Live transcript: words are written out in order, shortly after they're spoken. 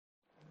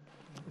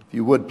If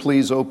you would,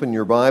 please open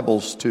your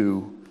Bibles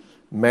to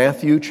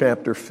Matthew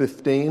chapter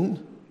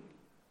 15.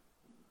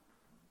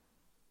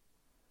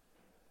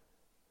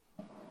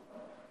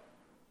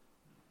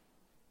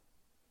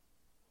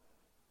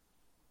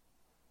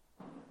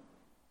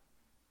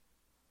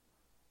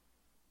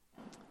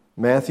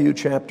 Matthew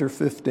chapter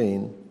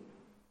 15.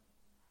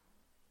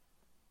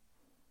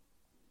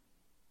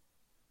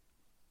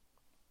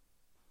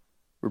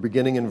 We're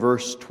beginning in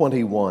verse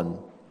 21.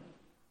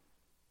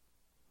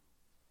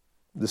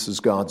 This is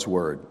God's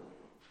word.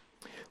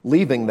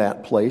 Leaving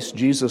that place,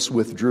 Jesus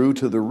withdrew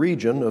to the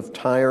region of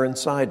Tyre and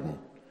Sidon.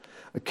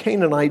 A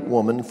Canaanite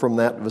woman from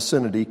that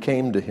vicinity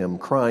came to him,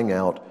 crying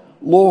out,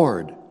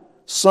 "Lord,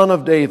 Son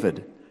of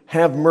David,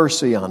 have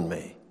mercy on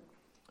me.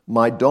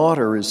 My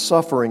daughter is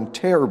suffering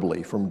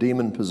terribly from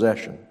demon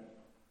possession."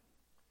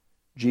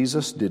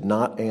 Jesus did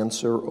not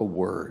answer a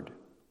word.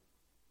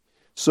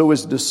 So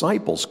his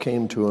disciples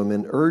came to him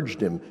and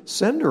urged him,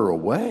 "Send her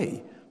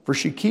away, for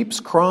she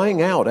keeps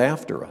crying out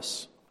after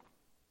us."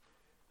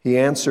 He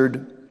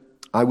answered,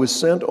 "I was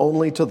sent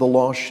only to the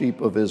lost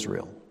sheep of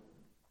Israel."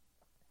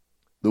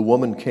 The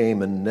woman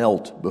came and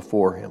knelt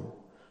before him.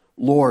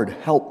 "Lord,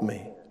 help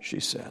me," she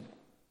said.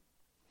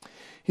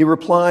 He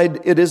replied,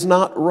 "It is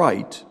not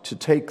right to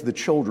take the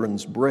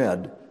children's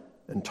bread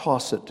and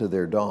toss it to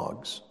their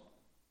dogs."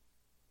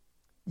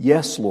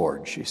 "Yes,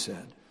 Lord," she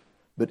said,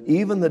 "but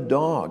even the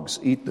dogs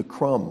eat the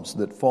crumbs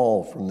that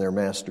fall from their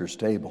master's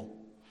table."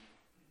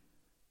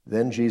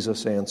 Then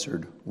Jesus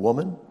answered,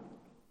 "Woman,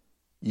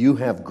 you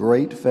have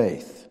great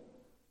faith.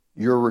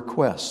 Your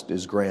request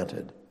is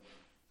granted."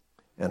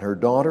 And her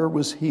daughter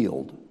was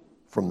healed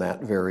from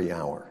that very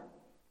hour.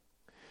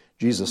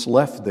 Jesus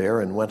left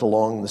there and went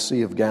along the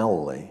Sea of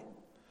Galilee.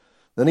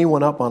 Then he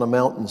went up on a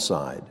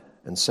mountainside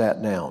and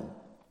sat down.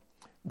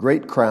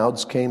 Great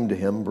crowds came to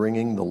him,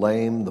 bringing the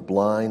lame, the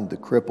blind, the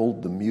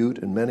crippled, the mute,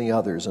 and many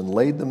others, and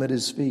laid them at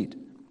his feet,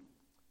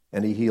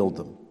 and he healed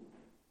them.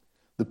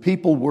 The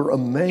people were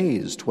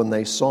amazed when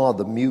they saw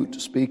the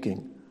mute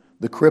speaking,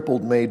 the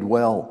crippled made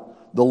well,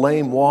 the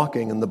lame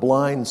walking, and the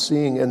blind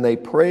seeing, and they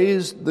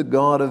praised the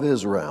God of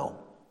Israel.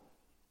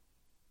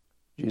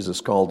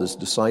 Jesus called his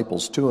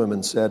disciples to him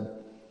and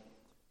said,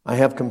 "I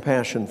have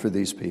compassion for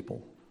these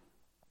people.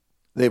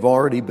 They've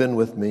already been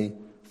with me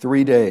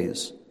 3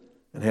 days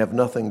and have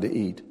nothing to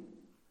eat.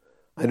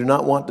 I do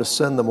not want to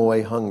send them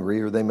away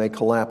hungry, or they may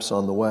collapse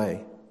on the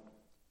way."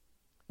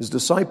 His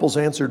disciples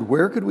answered,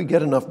 "Where could we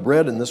get enough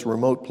bread in this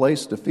remote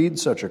place to feed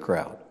such a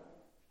crowd?"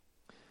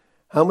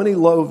 "How many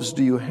loaves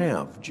do you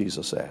have?"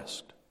 Jesus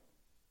asked.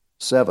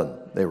 7,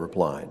 they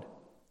replied,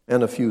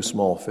 "and a few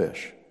small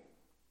fish."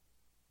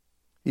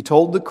 He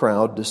told the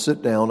crowd to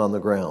sit down on the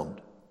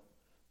ground.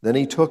 Then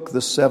he took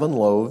the 7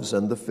 loaves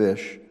and the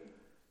fish,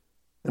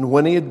 and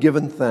when he had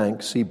given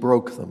thanks, he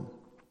broke them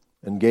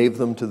and gave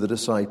them to the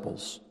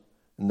disciples,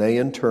 and they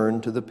in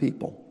turn to the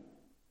people.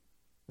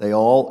 They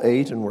all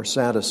ate and were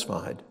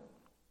satisfied.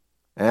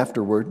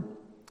 Afterward,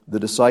 the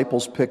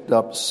disciples picked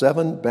up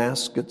 7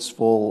 baskets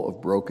full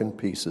of broken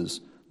pieces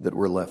that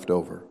were left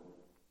over.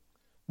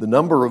 The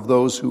number of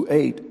those who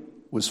ate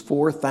was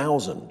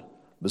 4,000,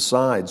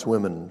 besides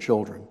women and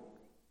children.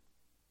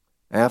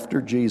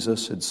 After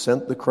Jesus had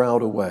sent the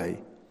crowd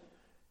away,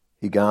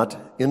 he got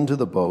into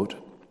the boat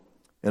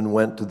and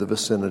went to the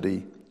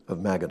vicinity of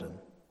Magadan.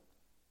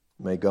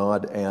 May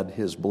God add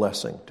his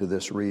blessing to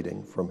this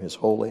reading from his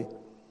holy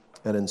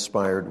and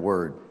inspired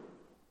word.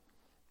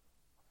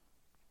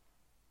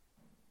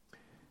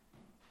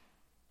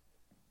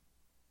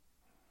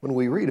 When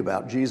we read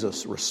about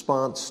Jesus'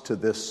 response to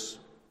this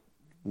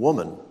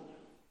woman,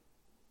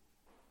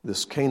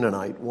 this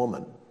Canaanite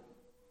woman,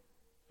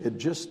 it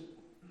just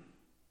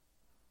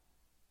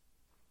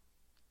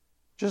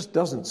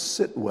doesn't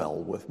sit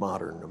well with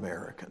modern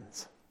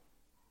Americans.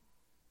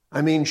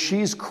 I mean,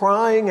 she's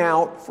crying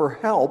out for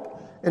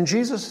help, and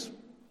Jesus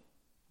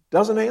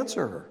doesn't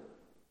answer her,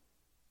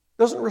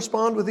 doesn't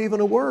respond with even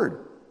a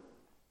word.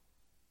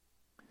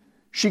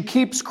 She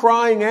keeps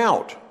crying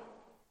out.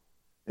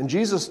 And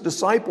Jesus'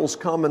 disciples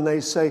come and they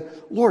say,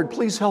 "Lord,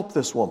 please help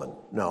this woman."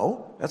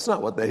 No, that's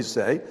not what they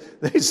say.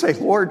 They say,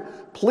 "Lord,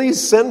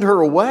 please send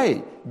her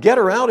away. Get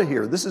her out of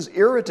here. This is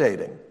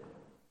irritating."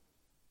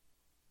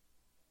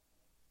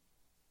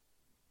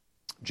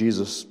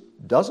 Jesus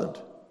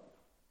doesn't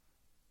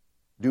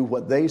do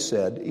what they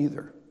said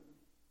either.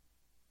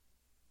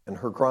 And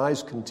her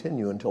cries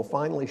continue until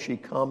finally she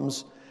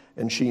comes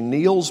and she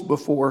kneels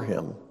before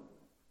him.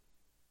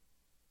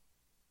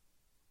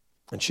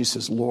 And she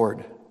says,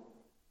 "Lord,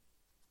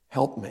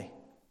 help me."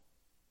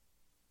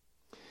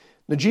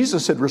 Now,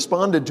 Jesus had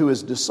responded to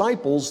his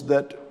disciples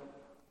that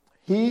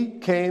he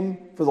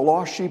came for the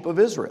lost sheep of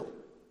Israel.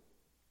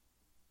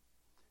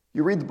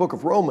 You read the book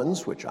of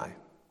Romans, which I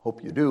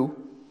hope you do,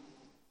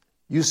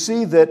 you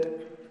see that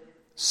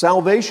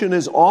salvation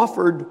is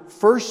offered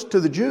first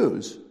to the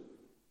Jews.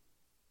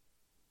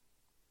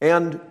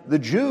 And the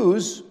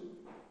Jews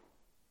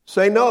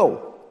say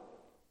no.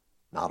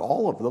 Not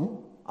all of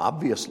them.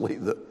 Obviously,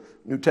 the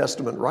New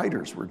Testament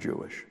writers were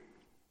Jewish.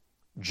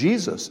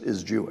 Jesus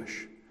is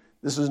Jewish.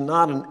 This is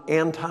not an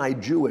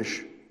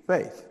anti-Jewish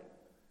faith.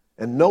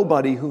 And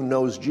nobody who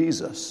knows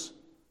Jesus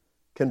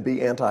can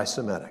be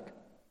anti-Semitic.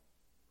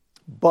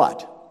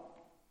 But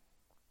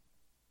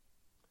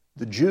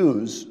the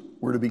Jews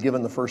were to be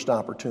given the first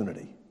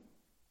opportunity.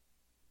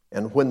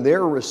 And when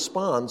their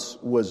response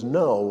was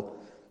no,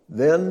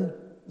 then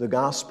the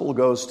gospel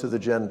goes to the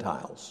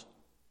Gentiles.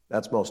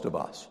 That's most of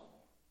us.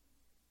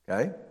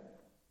 Okay?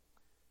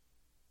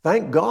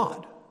 Thank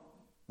God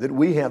that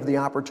we have the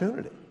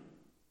opportunity.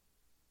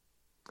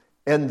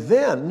 And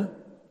then,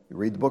 you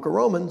read the book of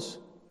Romans,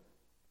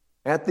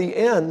 at the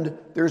end,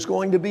 there's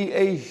going to be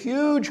a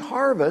huge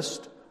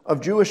harvest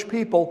of Jewish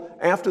people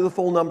after the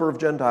full number of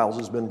Gentiles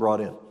has been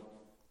brought in.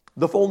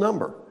 The full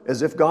number,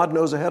 as if God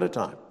knows ahead of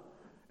time,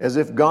 as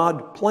if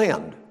God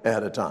planned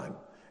ahead of time,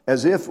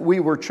 as if we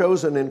were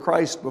chosen in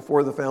Christ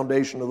before the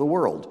foundation of the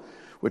world,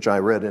 which I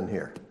read in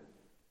here.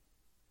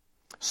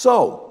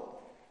 So,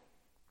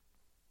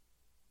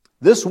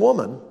 this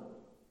woman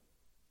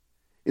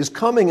is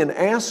coming and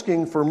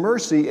asking for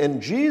mercy,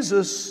 and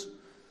Jesus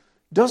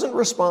doesn't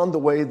respond the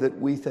way that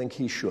we think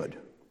he should.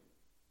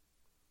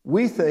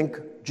 We think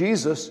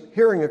Jesus,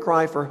 hearing a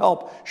cry for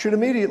help, should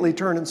immediately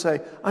turn and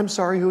say, "I'm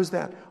sorry, who is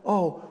that?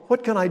 Oh,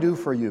 what can I do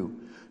for you?"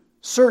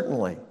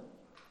 Certainly,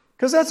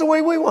 because that's the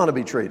way we want to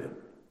be treated.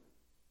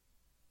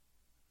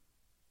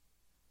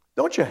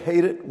 Don't you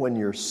hate it when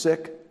you're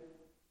sick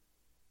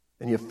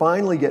and you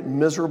finally get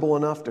miserable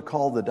enough to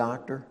call the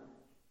doctor,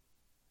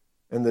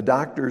 and the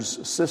doctor's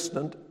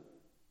assistant,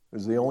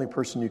 who's the only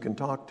person you can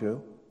talk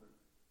to,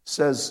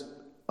 says,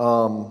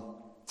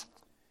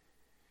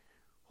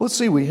 let's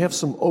see, we have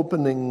some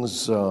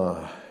openings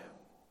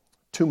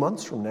 2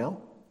 months from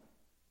now.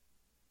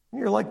 And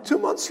you're like, 2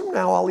 months from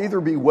now, I'll either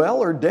be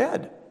well or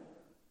dead.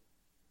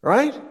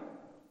 Right?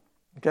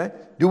 Okay.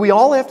 Do we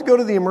all have to go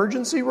to the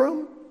emergency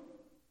room?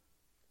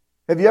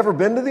 Have you ever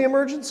been to the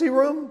emergency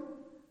room?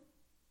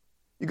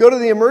 You go to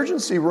the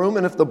emergency room,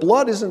 and if the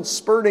blood isn't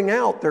spurting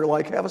out, they're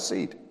like, "Have a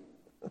seat."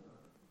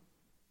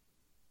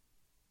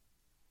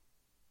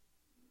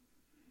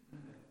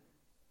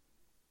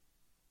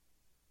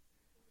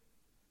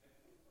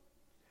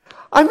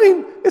 I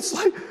mean, it's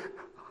like,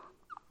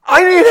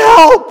 I need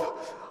help.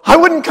 I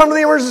wouldn't come to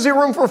the emergency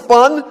room for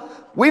fun.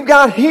 We've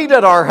got heat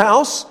at our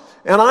house,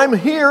 and I'm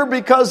here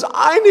because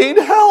I need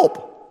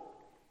help.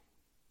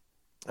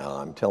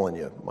 I'm telling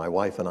you, my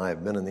wife and I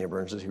have been in the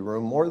emergency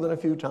room more than a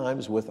few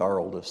times with our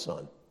oldest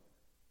son.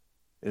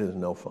 It is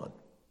no fun.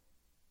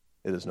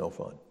 It is no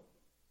fun.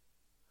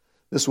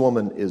 This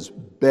woman is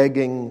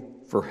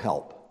begging for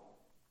help.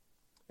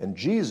 And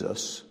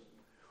Jesus,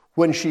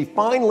 when she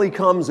finally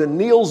comes and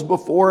kneels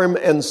before him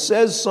and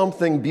says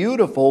something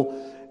beautiful,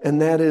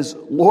 and that is,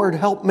 "Lord,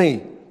 help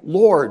me.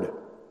 Lord."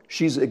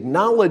 She's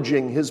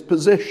acknowledging his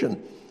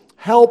position.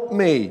 "Help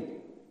me."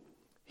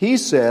 He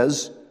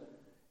says,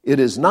 "It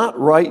is not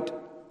right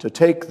to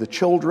take the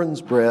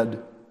children's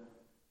bread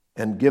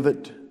and give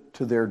it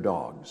to their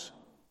dogs."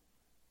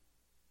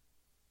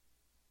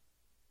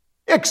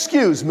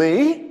 Excuse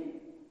me?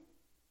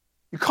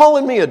 You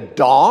calling me a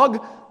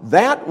dog?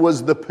 That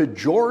was the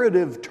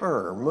pejorative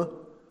term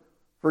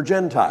for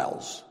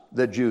Gentiles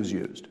that Jews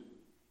used.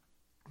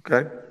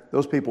 Okay?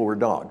 Those people were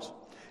dogs.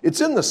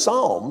 It's in the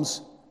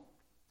Psalms.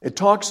 It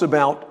talks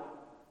about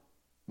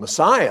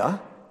Messiah,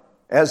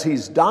 as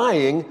he's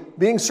dying,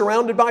 being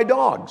surrounded by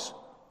dogs.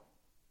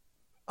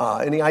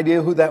 Any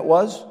idea who that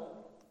was?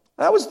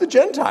 That was the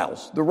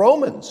Gentiles, the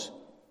Romans.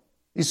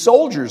 These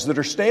soldiers that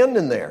are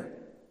standing there.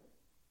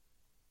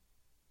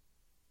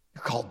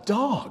 You're called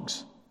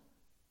dogs.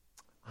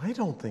 I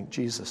don't think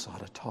Jesus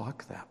ought to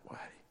talk that way.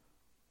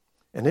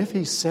 And if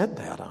he said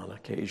that on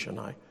occasion,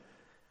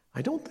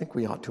 I don't think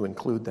we ought to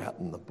include that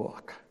in the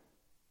book.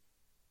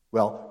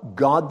 Well,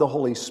 God the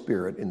Holy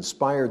Spirit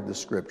inspired the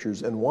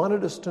Scriptures and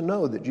wanted us to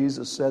know that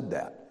Jesus said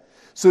that.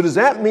 So does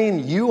that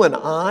mean you and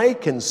I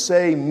can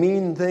say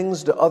mean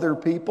things to other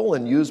people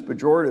and use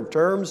pejorative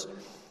terms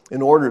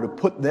in order to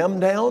put them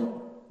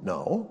down?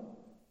 No.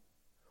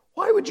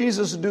 Why would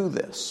Jesus do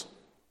this?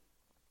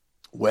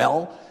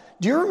 Well,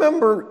 do you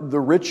remember the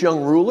rich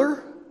young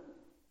ruler?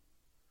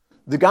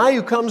 The guy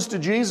who comes to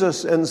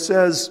Jesus and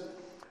says,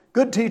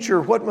 "Good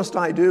teacher, what must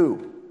I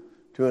do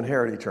to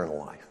inherit eternal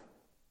life?"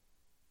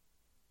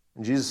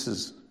 And Jesus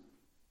says,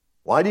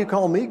 "Why do you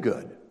call me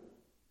good?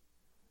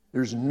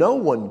 There's no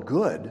one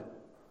good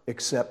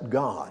except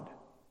God."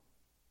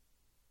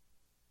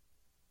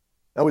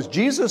 Now, was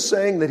Jesus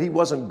saying that he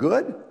wasn't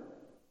good?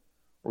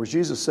 Or was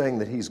Jesus saying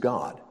that he's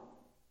God?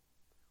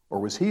 Or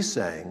was he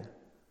saying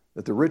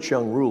that the rich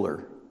young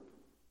ruler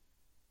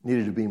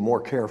needed to be more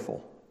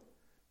careful,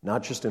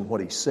 not just in what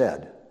he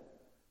said,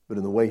 but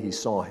in the way he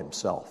saw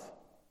himself?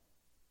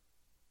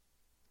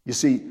 You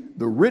see,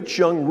 the rich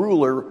young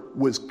ruler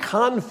was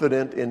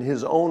confident in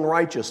his own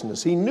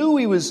righteousness. He knew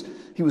he was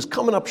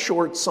coming up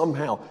short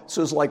somehow.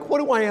 So it's like, what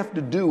do I have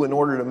to do in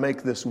order to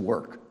make this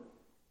work?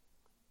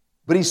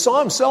 But he saw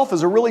himself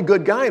as a really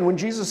good guy. And when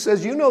Jesus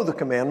says, "You know the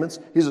commandments,"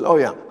 he says, "Oh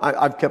yeah,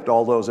 I've kept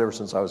all those ever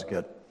since I was a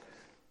kid."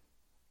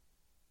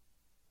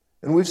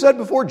 And we've said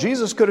before,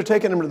 Jesus could have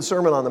taken him to the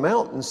Sermon on the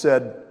Mount and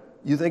said,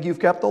 you think you've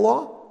kept the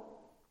law?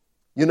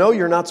 You know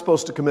you're not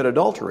supposed to commit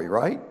adultery,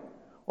 right?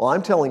 Well,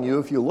 I'm telling you,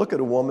 if you look at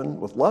a woman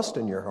with lust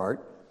in your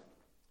heart,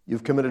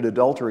 you've committed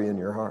adultery in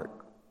your heart.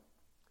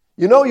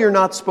 You know you're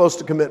not supposed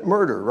to commit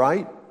murder,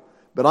 right?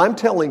 But I'm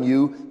telling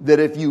you that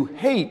if you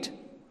hate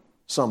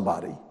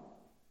somebody,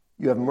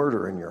 you have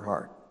murder in your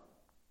heart.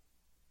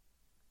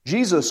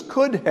 Jesus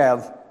could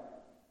have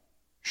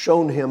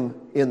shown him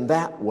in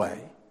that way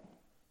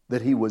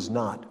that he was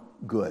not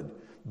good.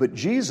 But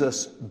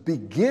Jesus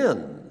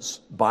begins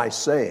by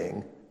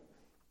saying,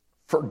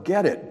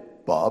 forget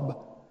it, bub.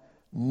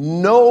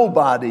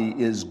 Nobody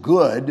is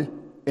good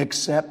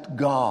except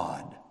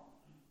God.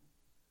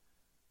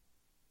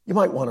 You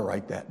might want to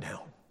write that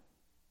down,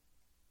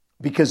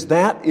 because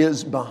that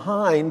is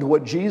behind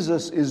what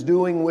Jesus is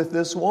doing with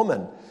this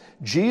woman.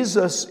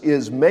 Jesus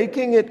is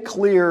making it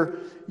clear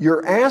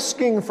you're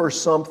asking for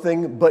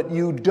something, but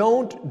you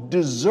don't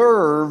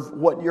deserve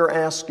what you're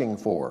asking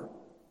for.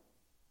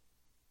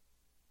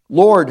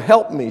 Lord,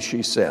 help me,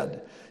 she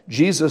said.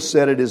 Jesus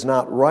said, it is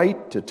not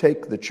right to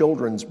take the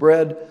children's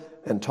bread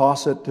and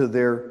toss it to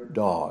their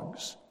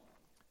dogs.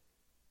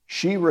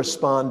 She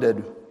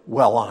responded,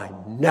 well, I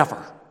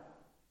never,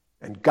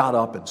 and got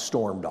up and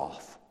stormed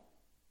off.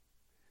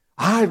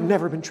 I've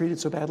never been treated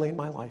so badly in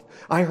my life.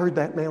 I heard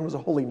that man was a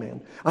holy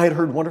man. I had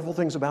heard wonderful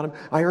things about him.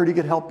 I heard he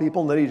could help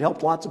people and that he'd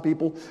helped lots of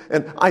people.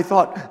 And I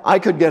thought I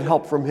could get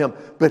help from him.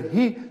 But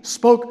he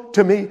spoke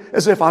to me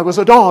as if I was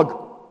a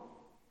dog.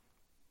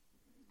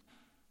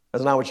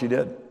 That's not what she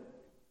did.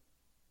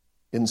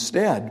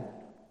 Instead,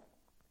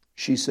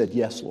 she said,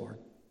 yes, Lord.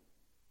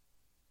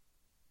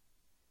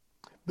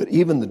 But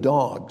even the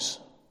dogs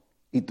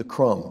eat the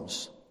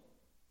crumbs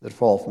that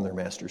fall from their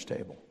master's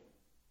table.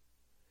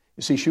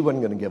 You see, she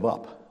wasn't going to give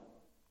up.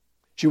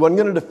 She wasn't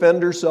going to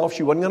defend herself.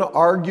 She wasn't going to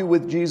argue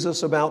with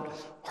Jesus about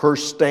her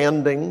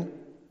standing.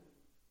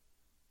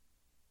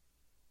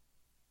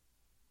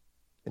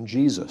 And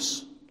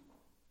Jesus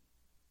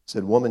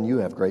said, woman, you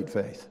have great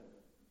faith.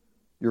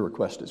 Your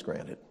request is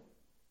granted.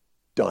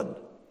 Done.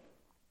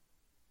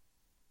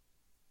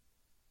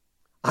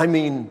 I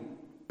mean,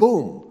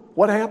 boom.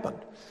 What happened?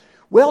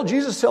 Well,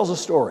 Jesus tells a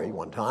story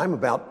one time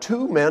about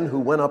two men who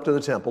went up to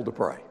the temple to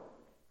pray.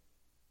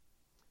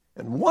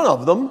 And one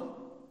of them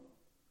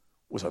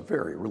was a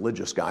very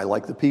religious guy,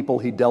 like the people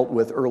he dealt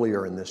with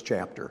earlier in this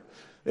chapter.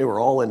 They were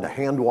all into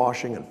hand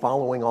washing and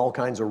following all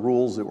kinds of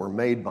rules that were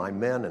made by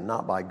men and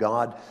not by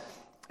God.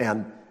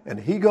 And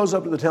he goes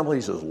up to the temple,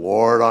 he says,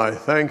 Lord, I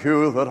thank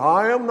you that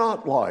I am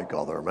not like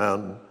other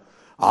men.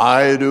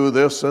 I do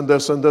this and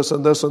this and this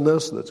and this and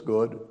this that's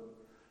good,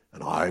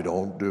 and I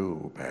don't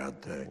do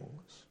bad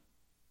things.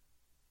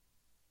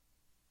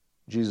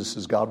 Jesus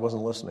says God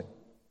wasn't listening.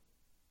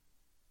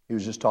 He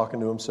was just talking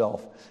to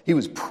himself. He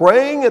was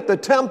praying at the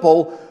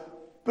temple,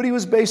 but he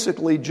was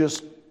basically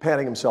just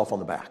patting himself on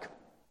the back.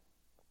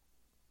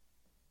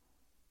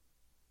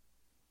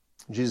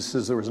 Jesus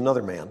says there was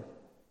another man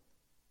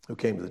who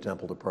came to the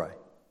temple to pray.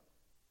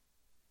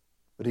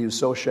 But he was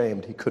so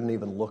ashamed he couldn't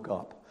even look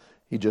up.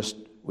 He just,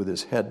 with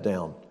his head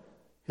down,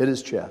 hit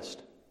his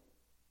chest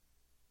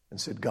and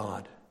said,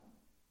 God,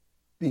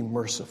 be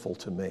merciful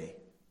to me,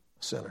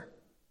 a sinner.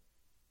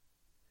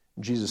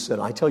 And Jesus said,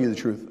 I tell you the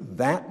truth,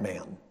 that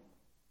man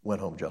went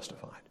home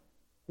justified.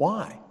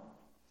 Why?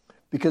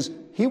 Because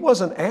he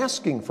wasn't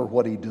asking for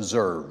what he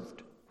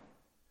deserved.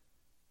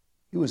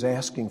 He was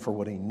asking for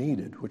what he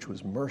needed, which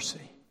was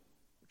mercy,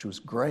 which was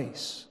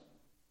grace.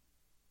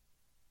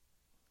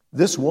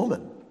 This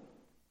woman,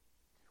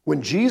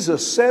 when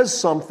Jesus says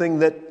something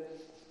that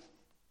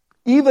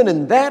even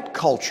in that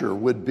culture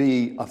would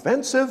be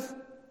offensive,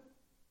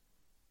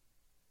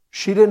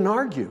 she didn't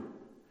argue.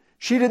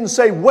 She didn't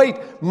say, wait,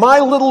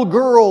 my little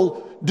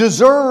girl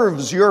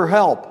deserves your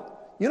help.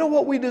 You know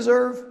what we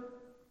deserve?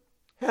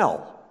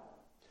 Hell.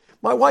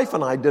 My wife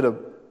and I did it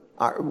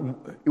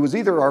was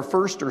either our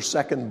first or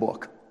second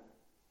book.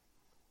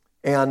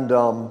 And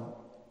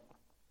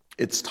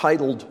it's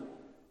titled,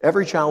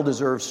 Every Child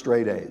Deserves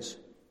Straight A's.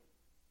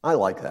 I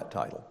like that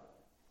title.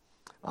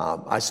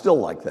 I still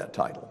like that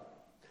title.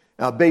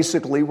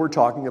 Basically, we're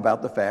talking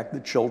about the fact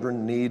that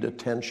children need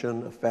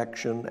attention,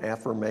 affection,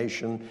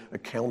 affirmation,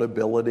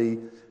 accountability.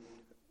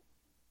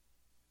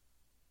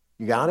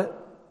 You got it?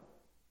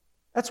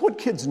 That's what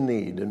kids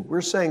need, and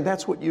we're saying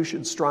that's what you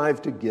should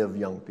strive to give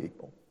young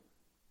people.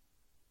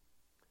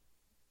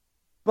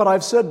 But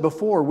I've said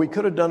before, we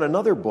could have done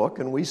another book,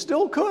 and we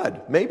still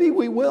could. Maybe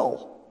we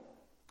will.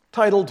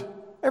 Titled,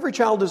 Every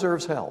Child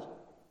Deserves Hell.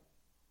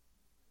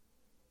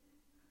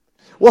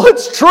 Well,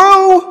 it's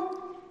true.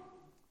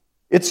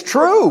 It's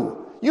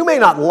true. You may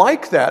not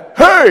like that.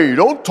 Hey,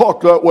 don't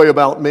talk that way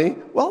about me.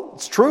 Well,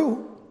 it's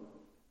true.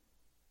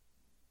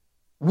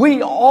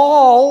 We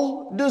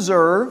all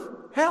deserve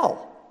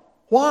hell.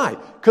 Why?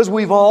 Because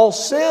we've all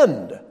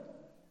sinned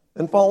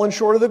and fallen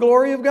short of the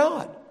glory of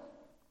God.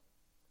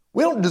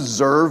 We don't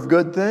deserve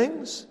good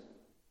things.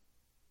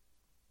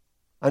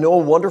 I know a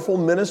wonderful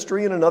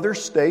ministry in another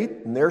state,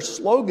 and their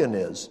slogan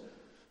is,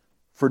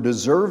 for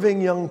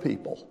deserving young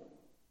people,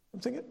 I'm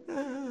thinking,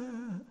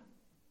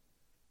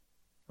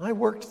 I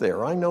worked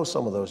there. I know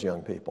some of those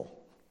young people.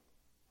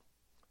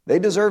 They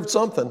deserved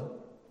something.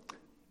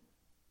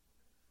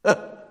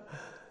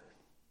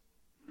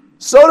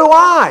 So do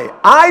I.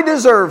 I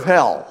deserve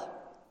hell.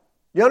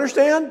 You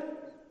understand?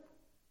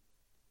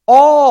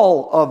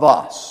 All of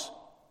us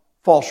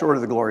fall short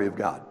of the glory of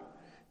God.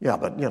 Yeah,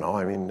 but,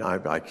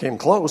 I came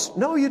close.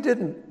 No, you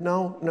didn't.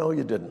 No,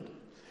 you didn't.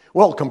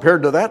 Well,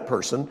 compared to that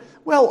person,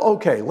 well,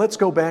 okay, let's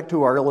go back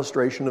to our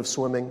illustration of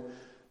swimming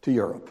to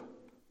Europe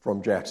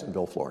from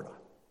Jacksonville, Florida.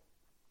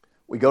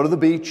 We go to the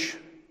beach.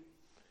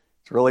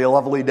 It's really a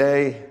lovely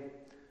day.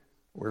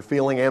 We're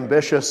feeling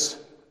ambitious.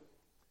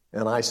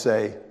 And I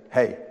say,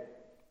 hey,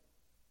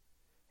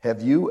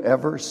 have you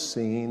ever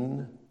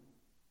seen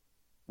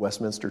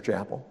Westminster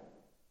Chapel?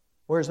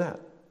 Where's that?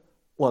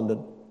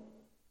 London.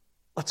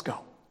 Let's go.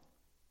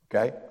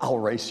 Okay? I'll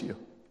race you.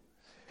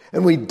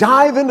 And we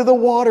dive into the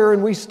water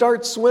and we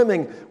start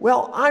swimming.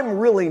 Well, I'm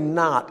really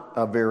not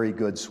a very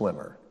good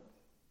swimmer.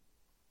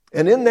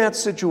 And in that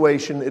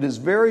situation, it is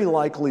very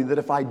likely that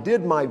if I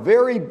did my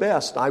very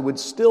best, I would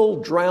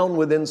still drown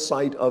within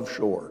sight of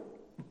shore.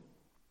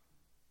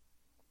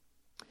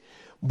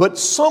 But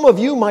some of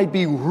you might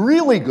be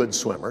really good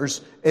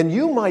swimmers, and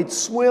you might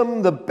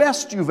swim the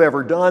best you've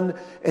ever done,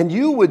 and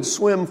you would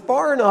swim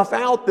far enough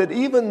out that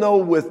even though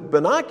with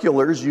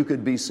binoculars you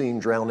could be seen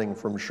drowning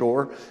from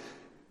shore,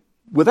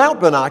 without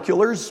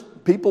binoculars,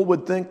 people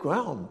would think,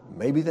 well,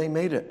 maybe they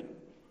made it.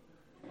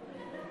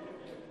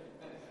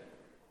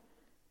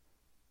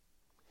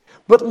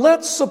 But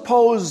let's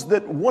suppose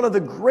that one of the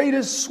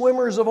greatest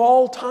swimmers of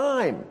all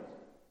time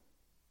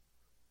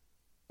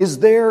is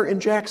there in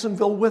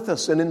Jacksonville with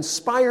us, and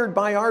inspired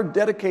by our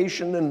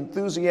dedication and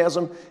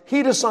enthusiasm,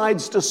 he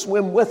decides to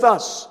swim with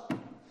us.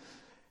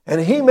 And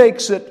he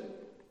makes it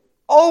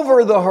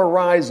over the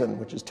horizon,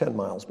 which is 10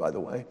 miles, by the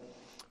way,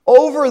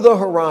 over the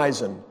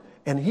horizon.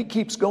 And he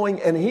keeps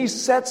going, and he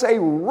sets a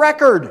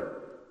record.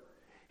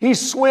 He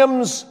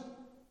swims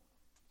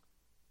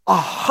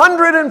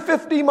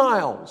 150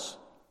 miles.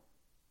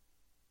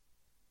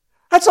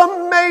 That's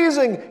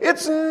amazing.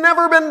 It's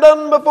never been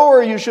done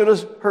before. You should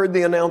have heard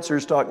the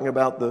announcers talking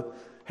about the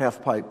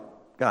half-pipe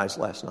guys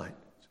last night.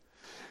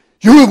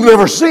 You've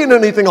never seen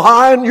anything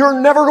high, and you're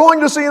never going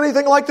to see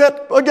anything like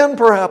that again,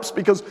 perhaps,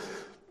 because,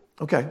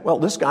 okay, well,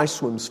 this guy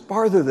swims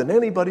farther than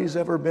anybody's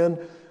ever been,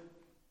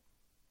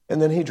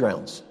 and then he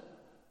drowns.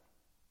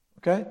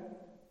 Okay?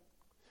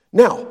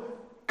 Now,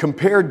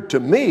 compared to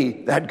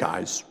me, that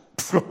guy's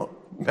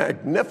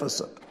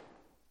magnificent.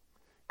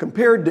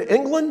 Compared to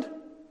England,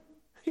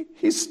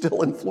 he's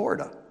still in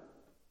Florida.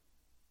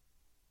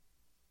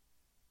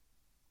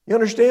 You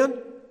understand?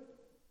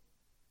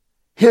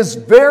 His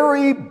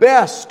very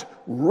best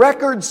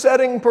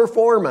record-setting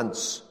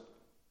performance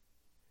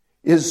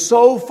is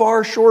so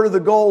far short of the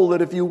goal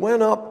that if you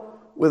went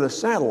up with a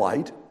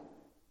satellite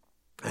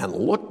and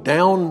looked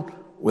down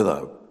with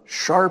a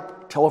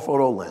sharp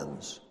telephoto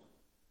lens,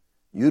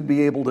 you'd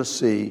be able to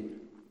see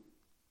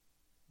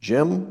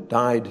Jim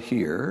died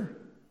here,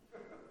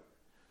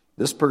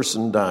 this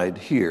person died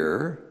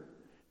here,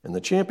 and the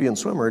champion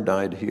swimmer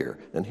died here.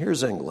 And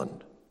here's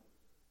England.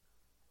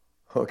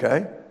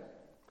 Okay?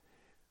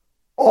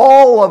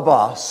 All of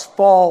us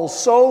fall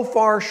so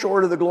far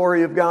short of the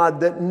glory of God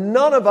that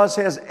none of us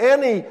has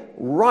any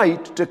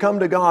right to come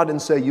to God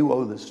and say, you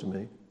owe this to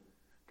me.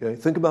 Okay?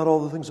 Think about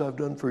all the things I've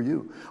done for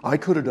you. I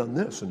could have done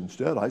this, and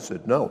instead I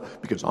said no,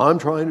 because I'm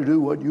trying to do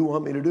what you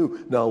want me to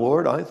do. Now,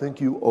 Lord, I think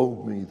you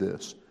owe me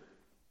this.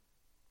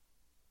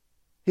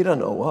 He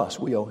doesn't owe us,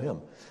 we owe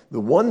him. The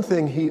one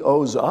thing he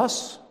owes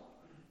us,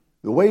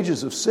 the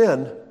wages of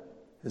sin,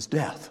 is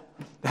death.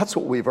 That's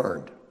what we've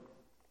earned.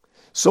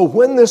 So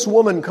when this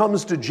woman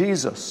comes to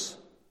Jesus,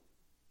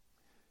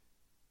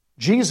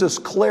 Jesus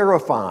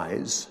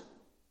clarifies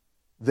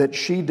that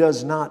she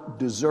does not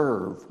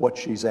deserve what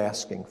she's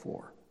asking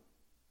for.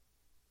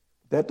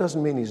 That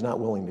doesn't mean he's not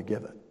willing to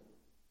give it.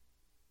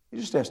 He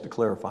just has to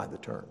clarify the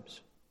terms.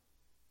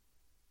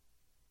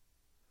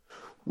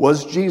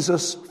 Was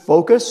Jesus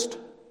focused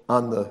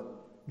on the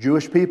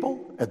Jewish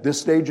people at this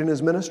stage in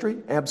his ministry?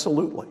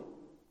 Absolutely.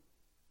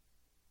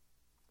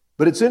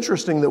 But it's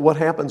interesting that what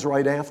happens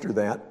right after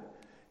that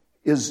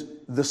is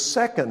the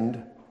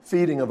second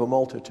feeding of a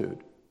multitude.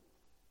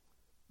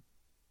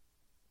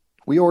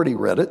 We already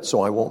read it,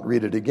 so I won't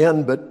read it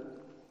again,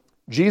 but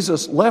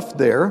Jesus left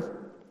there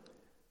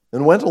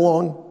and went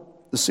along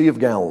the Sea of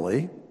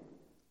Galilee,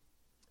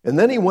 and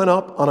then he went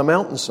up on a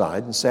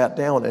mountainside and sat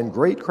down, and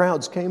great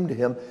crowds came to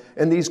him.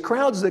 And these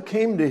crowds that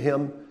came to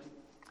him,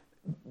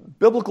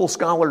 biblical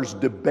scholars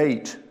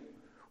debate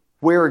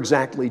where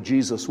exactly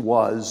Jesus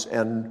was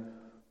and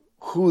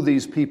who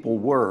these people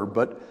were,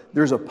 but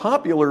there's a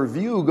popular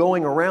view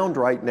going around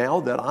right now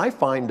that I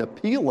find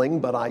appealing,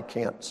 but I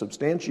can't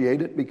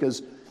substantiate it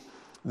because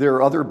there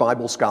are other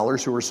Bible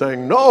scholars who are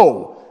saying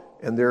no,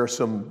 and there are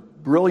some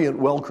brilliant,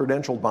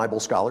 well-credentialed Bible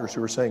scholars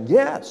who are saying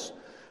yes.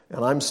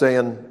 And I'm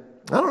saying,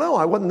 I don't know,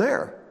 I wasn't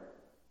there.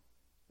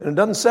 And it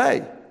doesn't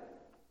say.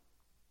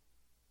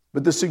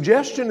 But the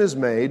suggestion is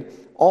made,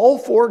 All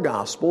four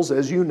Gospels,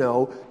 as you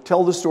know,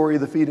 tell the story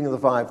of the feeding of the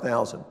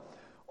 5,000.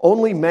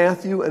 Only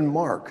Matthew and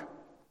Mark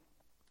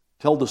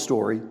tell the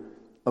story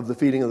of the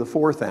feeding of the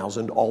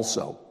 4,000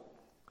 also.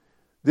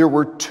 There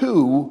were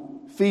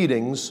 2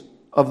 feedings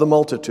of the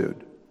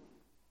multitude.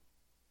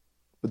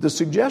 But the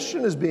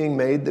suggestion is being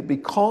made that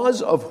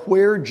because of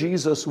where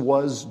Jesus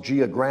was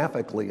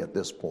geographically at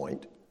this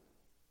point,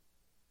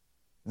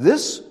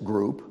 this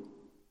group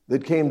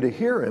that came to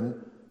hear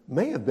him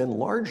may have been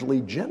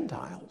largely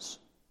Gentiles.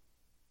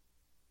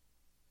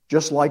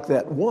 Just like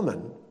that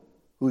woman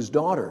whose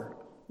daughter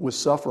was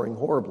suffering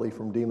horribly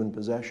from demon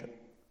possession.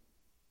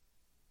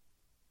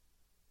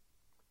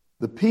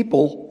 The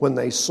people, when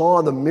they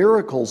saw the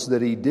miracles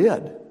that he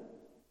did,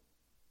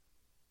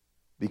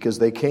 because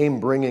they came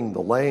bringing the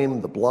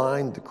lame, the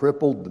blind, the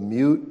crippled, the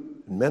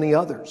mute, and many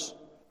others,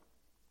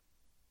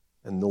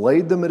 and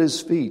laid them at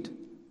his feet,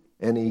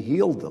 and he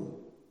healed them.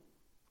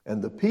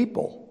 And the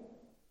people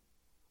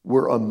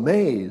were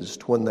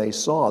amazed when they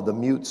saw the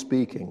mute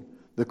speaking,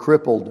 the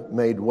crippled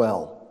made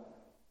well,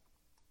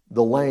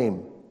 the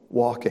lame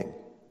walking,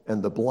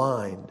 and the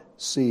blind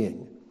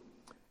seeing.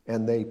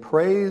 And they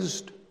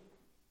praised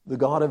the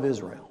God of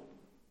Israel.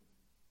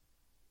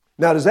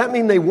 Now, does that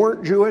mean they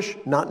weren't Jewish?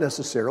 Not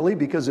necessarily,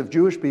 because if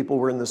Jewish people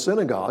were in the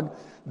synagogue,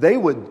 they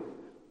would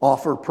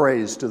offer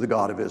praise to the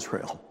God of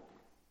Israel.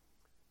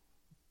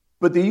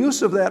 But the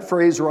use of that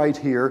phrase right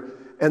here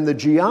and the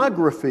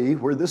geography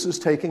where this is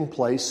taking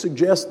place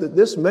suggests that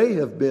this may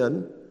have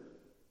been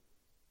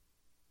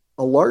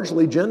a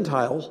largely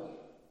Gentile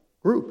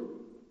group.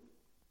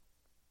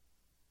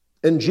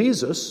 And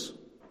Jesus,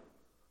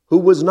 who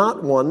was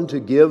not one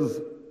to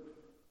give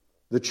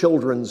the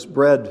children's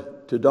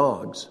bread to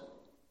dogs,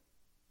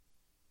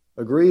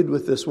 agreed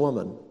with this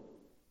woman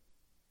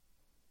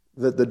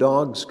that the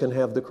dogs can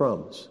have the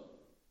crumbs.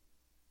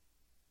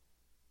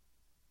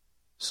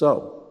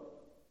 So,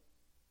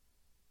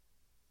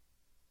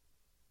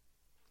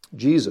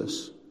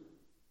 Jesus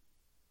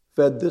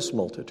fed this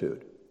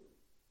multitude.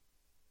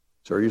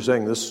 So are you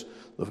saying this,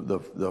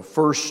 the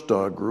first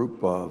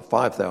group,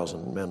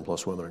 5,000 men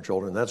plus women and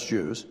children, that's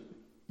Jews?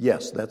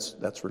 Yes,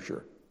 that's for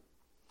sure.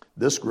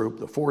 This group,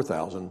 the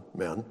 4,000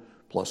 men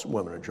plus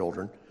women and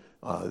children,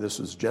 this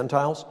is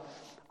Gentiles.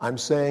 I'm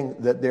saying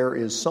that there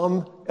is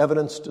some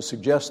evidence to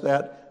suggest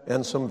that,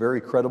 and some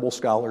very credible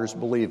scholars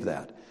believe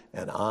that.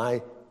 And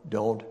I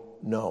don't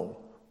know.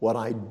 What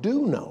I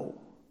do know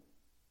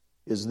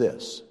is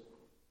this.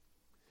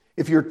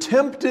 If you're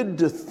tempted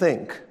to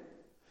think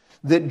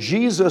that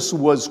Jesus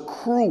was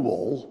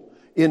cruel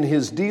in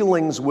his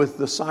dealings with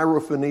the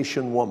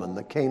Syrophoenician woman,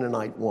 the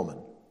Canaanite woman,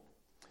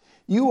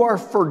 you are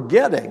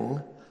forgetting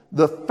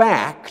the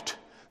fact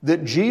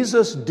that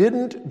Jesus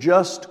didn't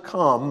just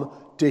come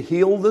to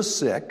heal the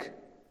sick,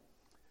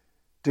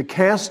 to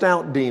cast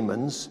out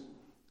demons,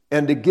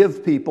 and to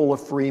give people a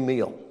free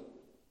meal.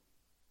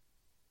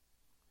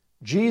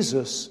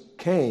 Jesus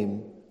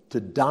came to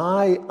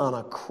die on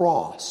a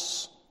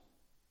cross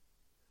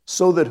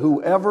so that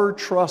whoever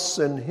trusts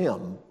in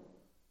him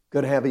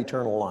could have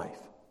eternal life.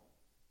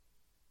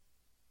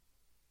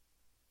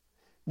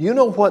 Do you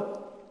know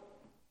what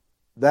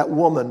that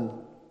woman,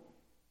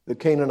 the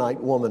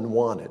Canaanite woman,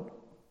 wanted?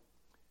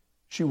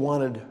 She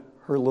wanted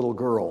her little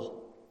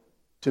girl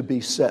to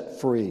be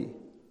set free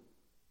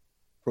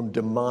from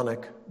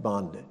demonic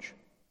bondage.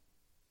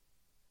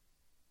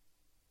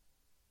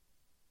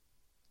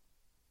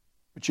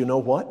 But you know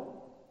what?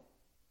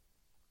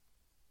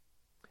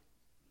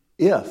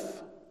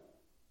 If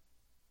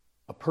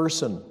a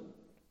person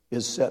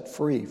is set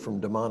free from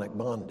demonic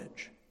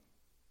bondage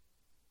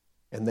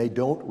and they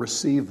don't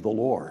receive the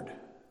Lord,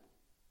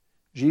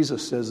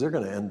 Jesus says they're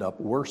going to end up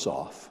worse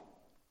off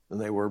than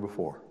they were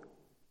before.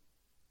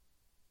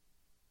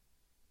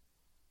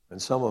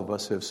 And some of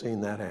us have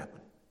seen that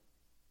happen.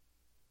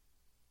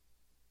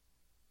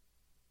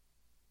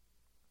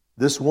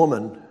 This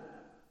woman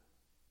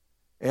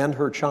and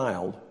her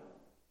child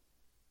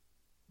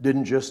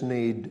didn't just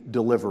need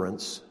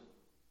deliverance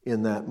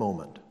in that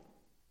moment.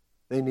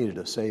 They needed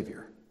a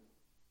Savior.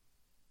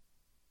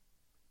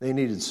 They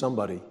needed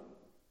somebody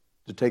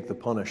to take the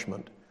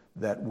punishment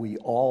that we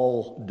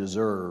all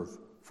deserve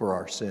for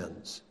our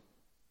sins.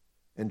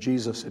 And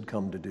Jesus had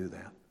come to do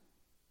that.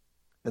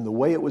 And the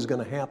way it was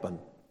going to happen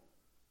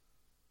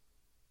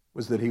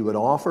was that he would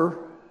offer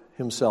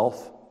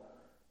himself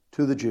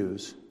to the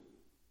Jews,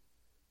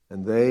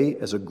 and they,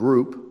 as a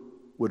group,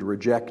 would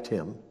reject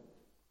him,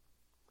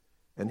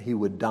 and he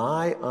would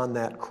die on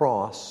that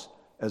cross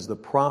as the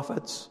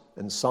prophets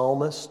and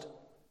psalmists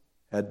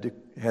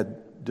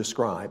had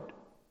described.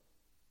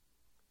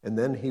 And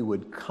then he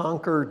would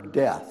conquer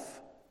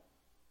death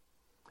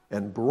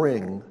and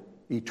bring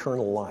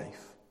eternal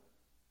life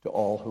to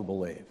all who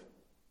believe.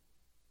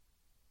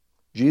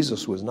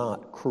 Jesus was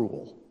not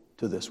cruel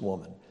to this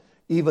woman,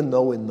 even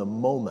though in the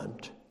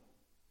moment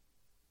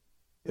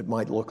it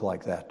might look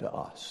like that to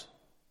us.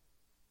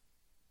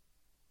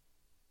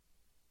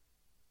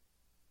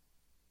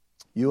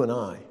 You and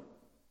I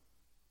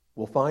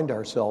will find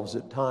ourselves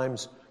at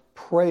times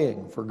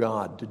praying for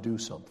God to do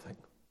something.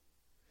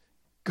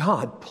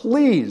 God,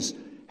 please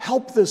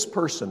help this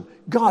person.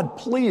 God,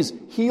 please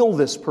heal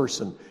this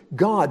person.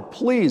 God,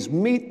 please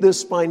meet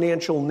this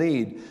financial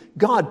need.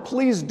 God,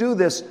 please do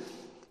this.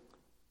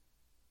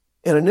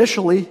 And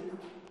initially,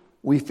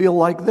 we feel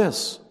like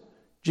this.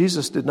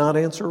 Jesus did not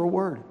answer a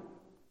word.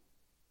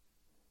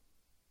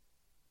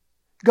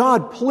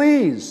 God,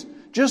 please,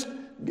 just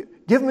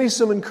give me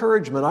some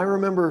encouragement. I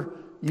remember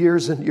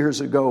years and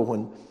years ago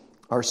when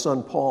our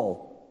son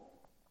Paul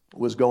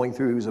was going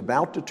through, he was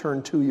about to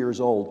turn 2 years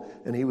old,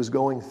 and he was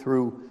going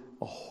through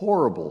a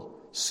horrible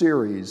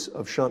series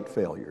of shunt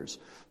failures.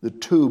 The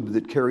tube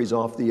that carries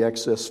off the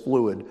excess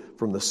fluid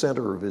from the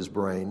center of his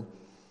brain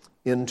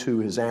into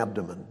his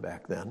abdomen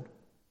back then.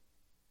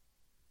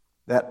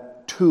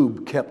 That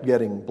tube kept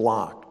getting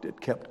blocked.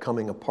 It kept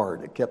coming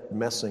apart. It kept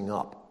messing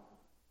up.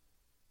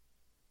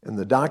 And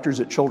the doctors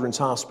at Children's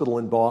Hospital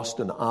in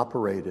Boston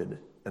operated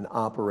and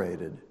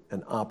operated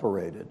and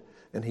operated.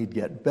 And he'd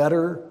get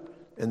better,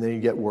 and then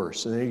he'd get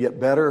worse. And then he'd get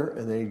better,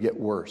 and then he'd get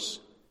worse.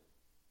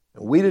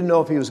 And we didn't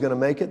know if he was going to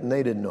make it, and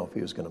they didn't know if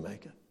he was going to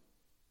make it.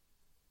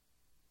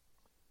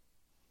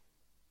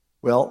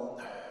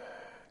 Well,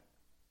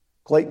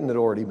 Clayton had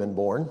already been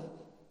born.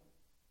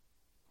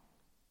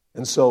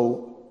 And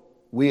so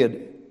we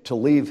had to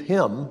leave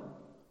him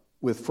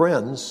with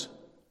friends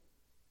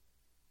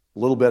a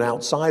little bit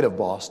outside of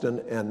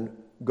Boston and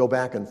go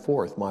back and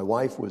forth. My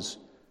wife was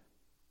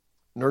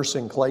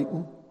nursing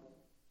Clayton,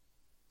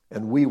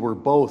 and we were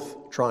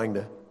both trying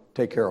to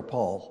take care of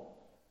Paul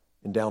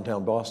in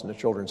downtown Boston at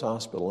Children's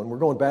Hospital. And we're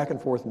going back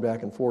and forth and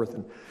back and forth.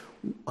 And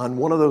on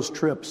one of those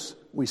trips,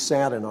 we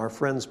sat in our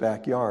friend's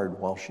backyard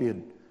while she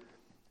had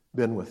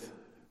been with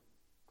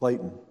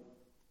Clayton.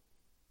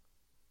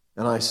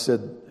 And I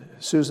said,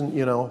 Susan,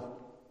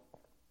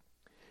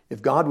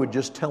 if God would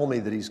just tell me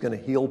that he's going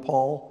to heal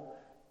Paul,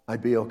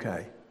 I'd be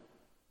okay.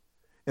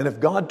 And if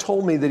God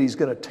told me that he's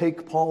going to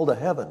take Paul to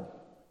heaven,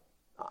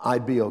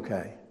 I'd be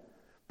okay.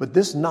 But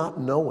this not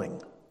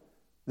knowing,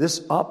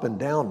 this up and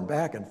down and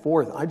back and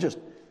forth, I just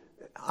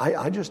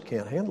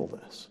can't handle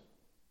this.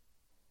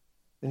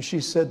 And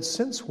she said,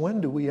 since when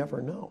do we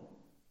ever know?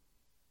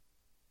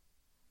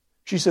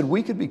 She said,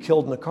 we could be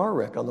killed in a car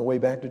wreck on the way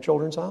back to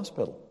Children's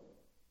Hospital.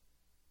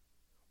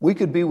 We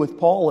could be with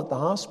Paul at the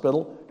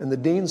hospital, and the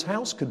dean's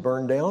house could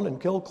burn down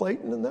and kill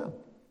Clayton and them.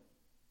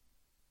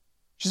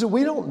 She said,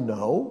 we don't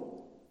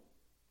know,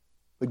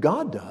 but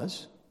God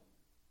does.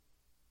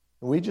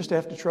 And we just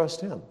have to trust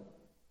him.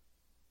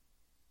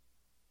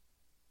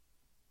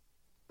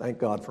 Thank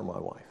God for my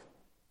wife.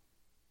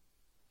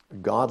 A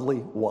godly,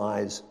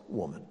 wise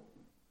woman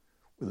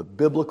with a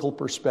biblical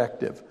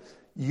perspective.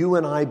 You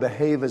and I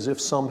behave as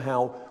if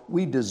somehow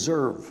we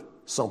deserve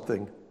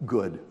something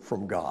good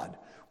from God.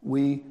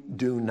 We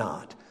do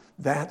not.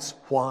 That's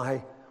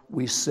why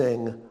we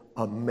sing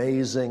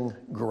Amazing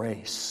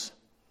Grace.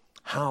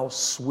 How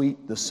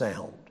sweet the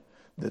sound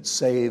that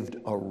saved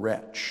a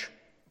wretch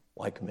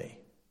like me.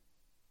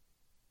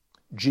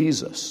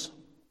 Jesus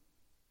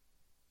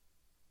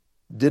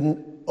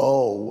didn't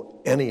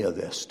owe any of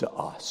this to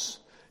us.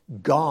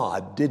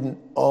 God didn't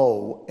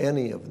owe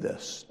any of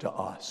this to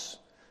us.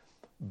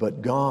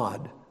 But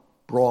God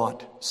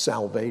brought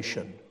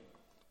salvation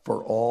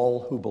for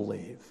all who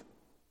believe.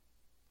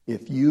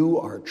 If you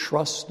are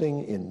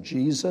trusting in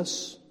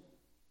Jesus,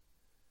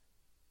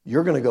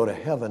 you're going to go to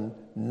heaven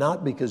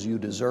not because you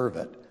deserve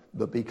it,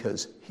 but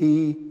because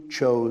he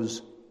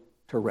chose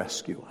to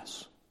rescue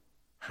us.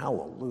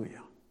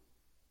 Hallelujah.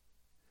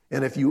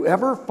 And if you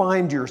ever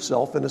find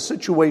yourself in a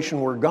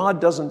situation where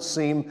God doesn't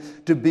seem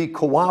to be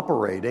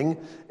cooperating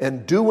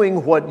and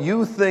doing what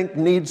you think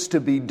needs to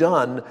be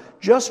done,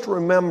 just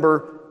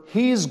remember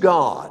he's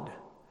God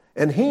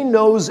and he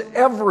knows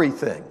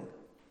everything.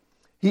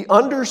 He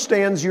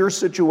understands your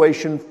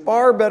situation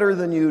far better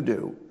than you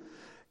do.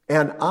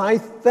 And I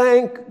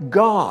thank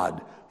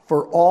God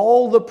for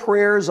all the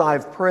prayers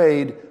I've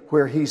prayed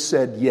where he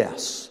said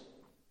yes.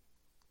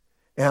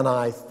 And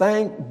I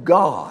thank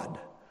God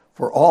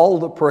for all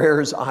the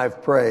prayers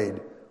I've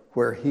prayed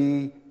where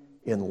he,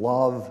 in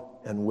love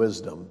and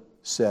wisdom,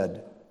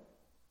 said,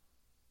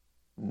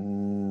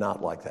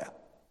 not like that.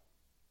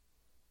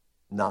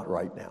 Not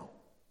right now.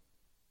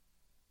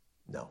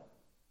 No.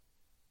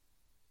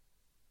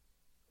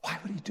 Why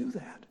would he do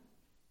that?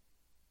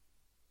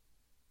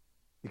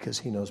 Because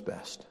he knows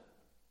best.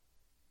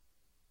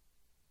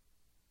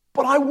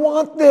 But I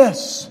want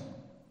this.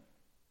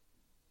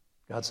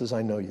 God says,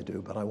 I know you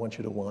do, but I want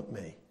you to want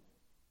me.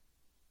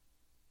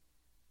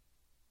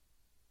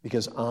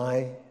 Because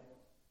I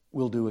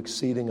will do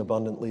exceeding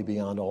abundantly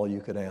beyond all you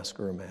could ask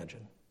or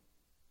imagine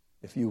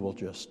if you will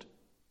just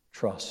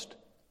trust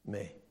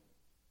me.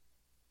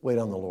 Wait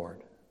on the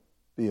Lord.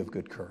 Be of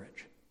good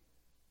courage.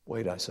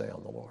 Wait, I say,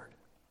 on the Lord.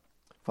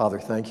 Father,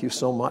 thank you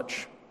so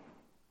much.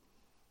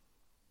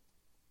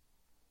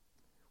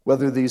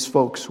 Whether these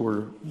folks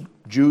were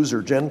Jews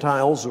or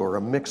Gentiles or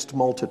a mixed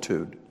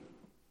multitude,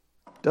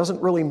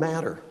 doesn't really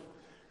matter.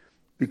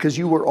 because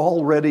you were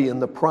already in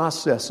the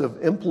process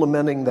of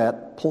implementing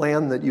that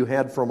plan that you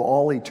had from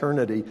all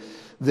eternity,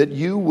 that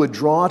you would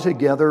draw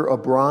together a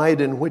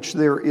bride in which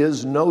there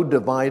is no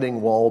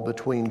dividing wall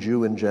between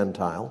Jew and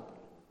Gentile.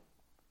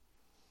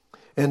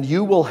 And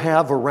you will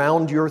have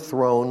around your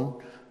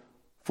throne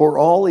for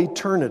all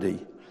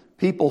eternity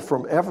people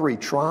from every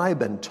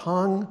tribe and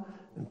tongue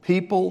and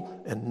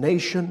people and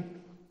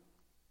nation.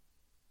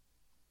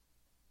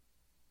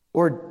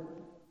 Lord,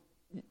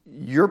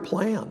 your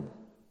plan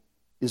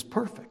is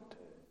perfect.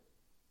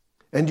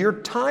 And your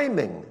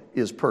timing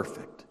is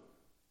perfect.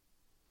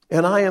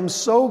 And I am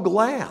so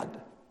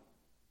glad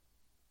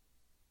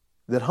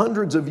that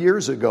hundreds of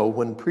years ago,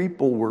 when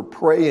people were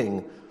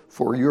praying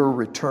for your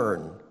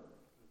return,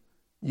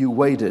 you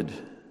waited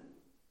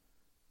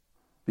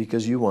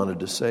because you wanted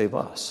to save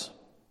us.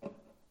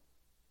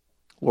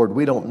 Lord,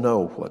 we don't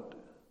know what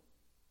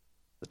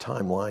the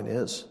timeline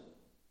is.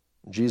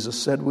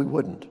 Jesus said we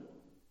wouldn't.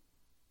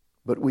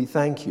 But we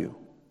thank you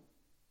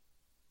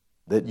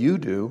that you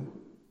do,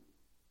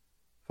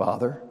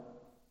 Father.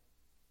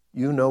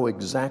 You know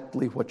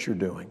exactly what you're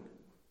doing.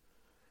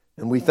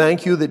 And we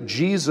thank you that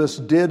Jesus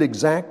did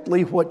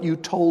exactly what you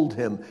told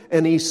him.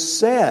 And he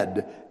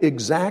said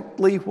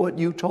exactly what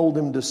you told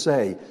him to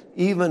say,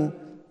 even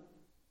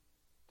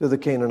to the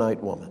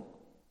Canaanite woman.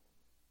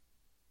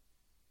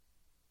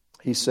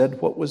 He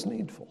said what was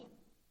needful.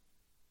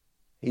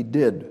 He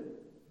did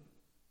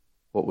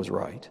what was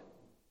right.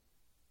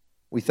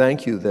 We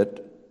thank you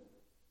that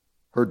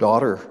her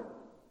daughter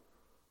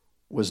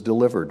was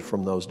delivered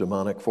from those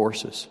demonic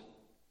forces.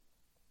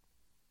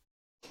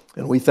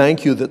 And we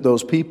thank you that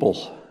those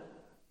people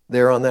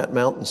there on that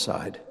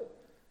mountainside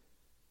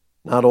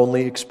not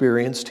only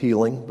experienced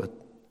healing, but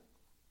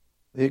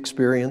they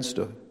experienced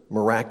a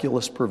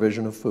miraculous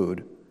provision of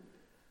food.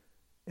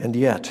 And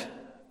yet,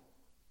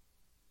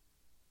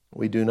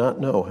 we do not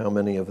know how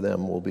many of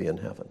them will be in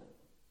heaven.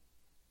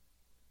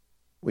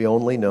 We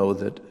only know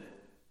that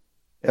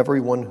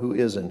everyone who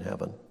is in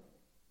heaven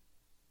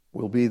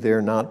will be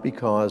there not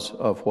because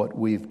of what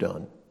we've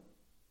done,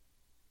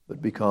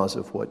 but because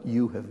of what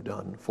you have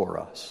done for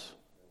us.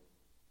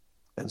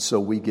 And so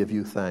we give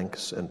you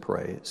thanks and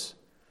praise.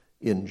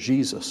 In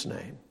Jesus'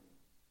 name,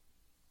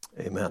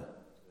 amen.